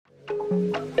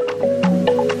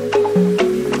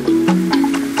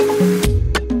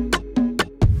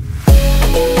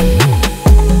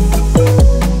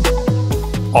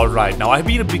Alright, now I've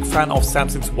been a big fan of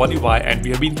Samsung's One UI and we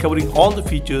have been covering all the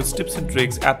features, tips and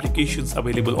tricks, applications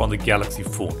available on the Galaxy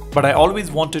phone. But I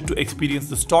always wanted to experience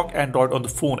the stock Android on the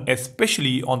phone,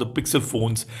 especially on the Pixel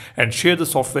phones, and share the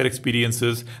software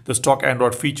experiences, the stock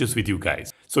Android features with you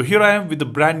guys. So here I am with the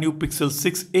brand new Pixel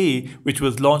 6a, which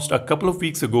was launched a couple of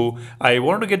weeks ago. I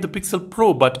wanted to get the Pixel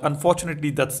Pro, but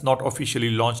unfortunately that's not officially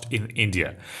launched in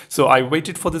India. So I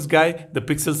waited for this guy, the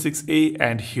Pixel 6a,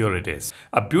 and here it is.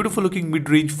 A beautiful looking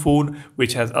mid-range phone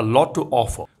which has a lot to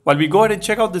offer. While we go ahead and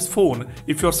check out this phone,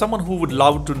 if you're someone who would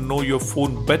love to know your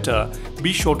phone better,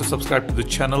 be sure to subscribe to the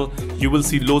channel. You will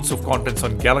see loads of contents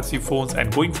on Galaxy phones,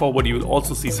 and going forward you will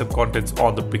also see some contents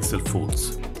on the Pixel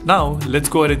phones. Now let's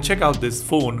go ahead and check out this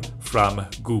phone from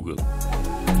Google.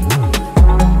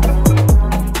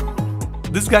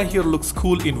 This guy here looks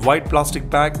cool in white plastic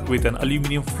bag with an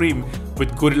aluminum frame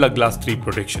with Gorilla Glass 3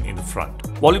 protection in the front.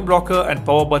 Volume rocker and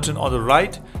power button on the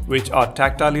right, which are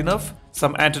tactile enough.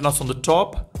 Some antennas on the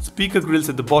top, speaker grills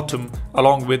at the bottom,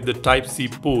 along with the Type-C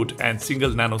port and single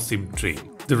nano SIM tray.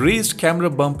 The raised camera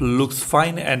bump looks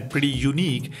fine and pretty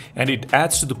unique, and it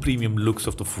adds to the premium looks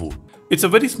of the phone. It's a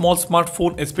very small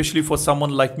smartphone, especially for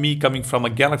someone like me coming from a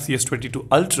Galaxy S22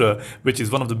 Ultra, which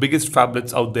is one of the biggest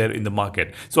phablets out there in the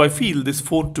market. So I feel this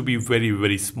phone to be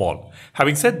very small.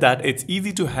 Having said that, it's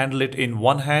easy to handle it in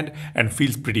one hand and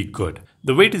feels pretty good.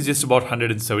 The weight is just about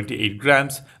 178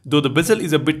 grams. Though the bezel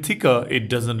is a bit thicker, it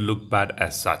doesn't look bad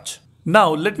as such.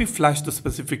 Now let me flash the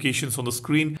specifications on the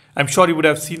screen. I'm sure you would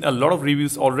have seen a lot of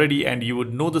reviews already and you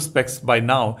would know the specs by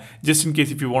now. Just in case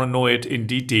if you want to know it in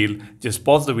detail, just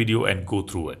pause the video and go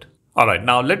through it. Alright,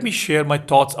 now let me share my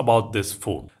thoughts about this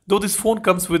phone. Though this phone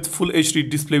comes with Full HD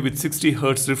display with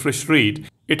 60Hz refresh rate,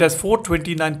 it has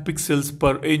 429 pixels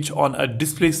per inch on a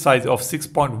display size of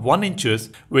 6.1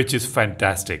 inches, which is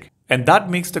fantastic. And that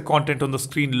makes the content on the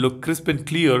screen look crisp and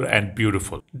clear and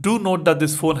beautiful. Do note that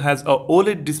this phone has a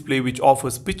OLED display which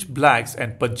offers pitch blacks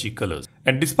and punchy colors.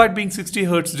 And despite being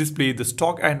 60Hz display, the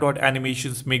stock Android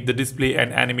animations make the display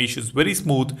and animations very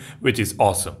smooth, which is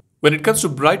awesome. When it comes to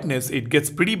brightness, it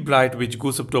gets pretty bright, which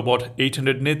goes up to about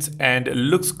 800 nits and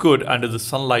looks good under the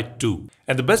sunlight too.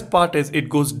 And the best part is it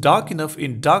goes dark enough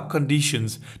in dark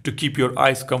conditions to keep your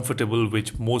eyes comfortable,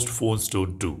 which most phones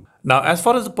don't do. Now, as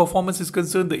far as the performance is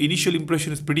concerned, the initial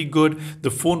impression is pretty good.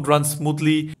 The phone runs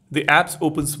smoothly, the apps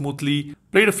open smoothly,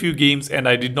 played a few games, and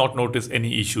I did not notice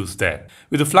any issues there.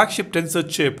 With the flagship Tensor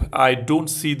chip, I don't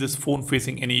see this phone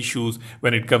facing any issues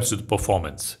when it comes to the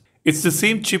performance. It's the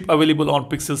same chip available on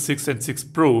Pixel 6 and 6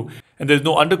 Pro, and there's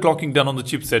no underclocking done on the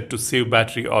chipset to save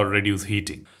battery or reduce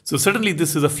heating. So certainly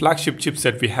this is a flagship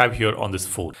chipset we have here on this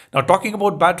phone. Now talking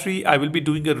about battery, I will be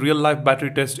doing a real life battery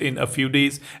test in a few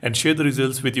days and share the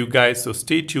results with you guys, so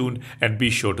stay tuned and be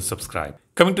sure to subscribe.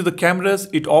 Coming to the cameras,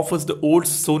 it offers the old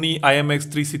Sony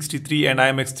IMX363 and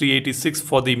IMX386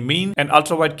 for the main and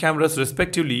ultra-wide cameras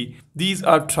respectively. These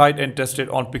are tried and tested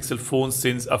on Pixel phones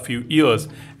since a few years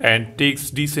and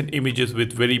takes decent images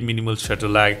with very minimal shutter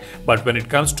lag. But when it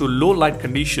comes to low light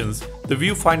conditions, the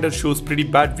viewfinder shows pretty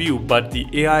bad view, but the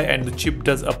AI and the chip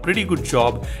does a pretty good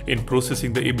job in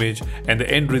processing the image, and the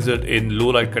end result in low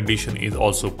light condition is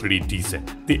also pretty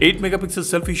decent. The 8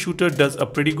 megapixel selfie shooter does a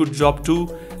pretty good job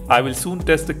too. I will soon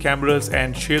test the cameras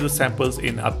and share the samples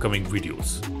in upcoming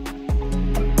videos.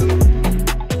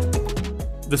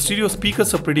 The stereo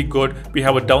speakers are pretty good. We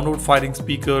have a downward firing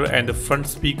speaker and a front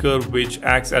speaker which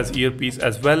acts as earpiece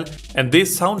as well, and they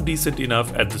sound decent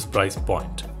enough at this price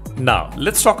point. Now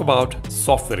let's talk about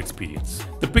software experience.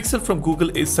 The Pixel from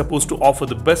Google is supposed to offer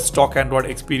the best stock Android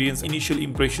experience. Initial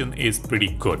impression is pretty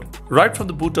good. Right from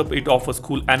the boot up, it offers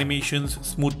cool animations,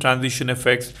 smooth transition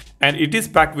effects, and it is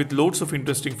packed with loads of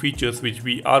interesting features which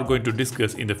we are going to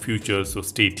discuss in the future, so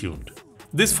stay tuned.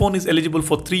 This phone is eligible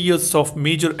for 3 years of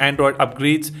major Android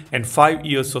upgrades and 5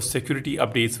 years of security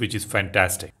updates, which is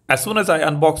fantastic. As soon as I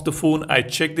unboxed the phone, I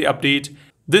checked the update.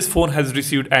 This phone has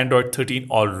received Android 13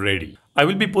 already. I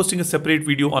will be posting a separate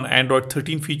video on Android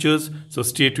 13 features, so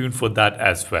stay tuned for that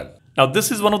as well. Now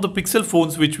this is one of the Pixel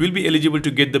phones which will be eligible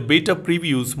to get the beta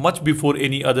previews much before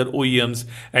any other OEMs,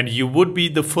 and you would be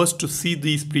the first to see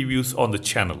these previews on the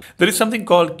channel. There is something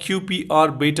called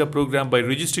QPR beta program, by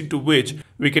registering to which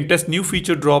we can test new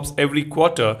feature drops every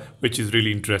quarter, which is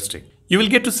really interesting. You will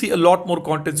get to see a lot more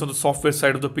contents on the software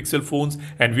side of the Pixel phones,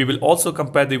 and we will also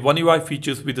compare the One UI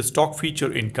features with the stock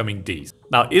feature in coming days.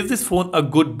 Now, is this phone a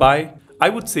good buy? I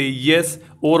would say yes,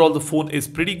 Overall, the phone is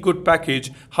pretty good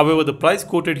package. However, the price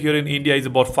quoted here in India is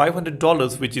about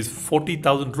 $500, which is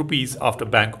 40,000 rupees after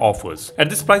bank offers. At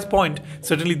this price point,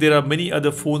 certainly there are many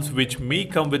other phones which may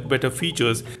come with better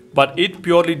features, but it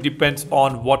purely depends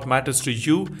on what matters to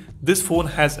you. This phone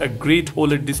has a great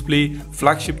OLED display,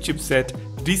 flagship chipset,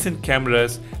 decent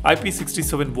cameras,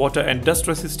 IP67 water and dust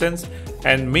resistance,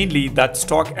 and mainly that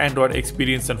stock Android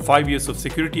experience and 5 years of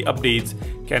security updates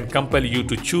can compel you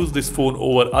to choose this phone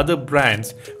over other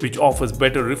brands which offers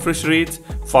better refresh rates,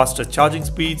 faster charging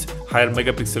speeds, higher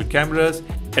megapixel cameras,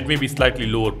 and maybe slightly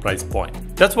lower price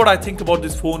point. That's what I think about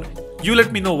this phone. You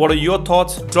let me know what are your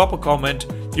thoughts, drop a comment.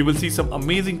 You will see some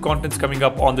amazing contents coming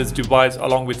up on this device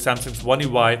along with Samsung's One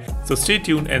UI, so stay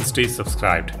tuned and stay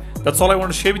subscribed. That's all I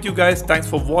want to share with you guys. Thanks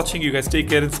for watching. You guys take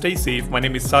care and stay safe. My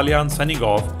name is Salyan signing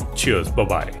off. Cheers.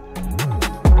 Bye-bye.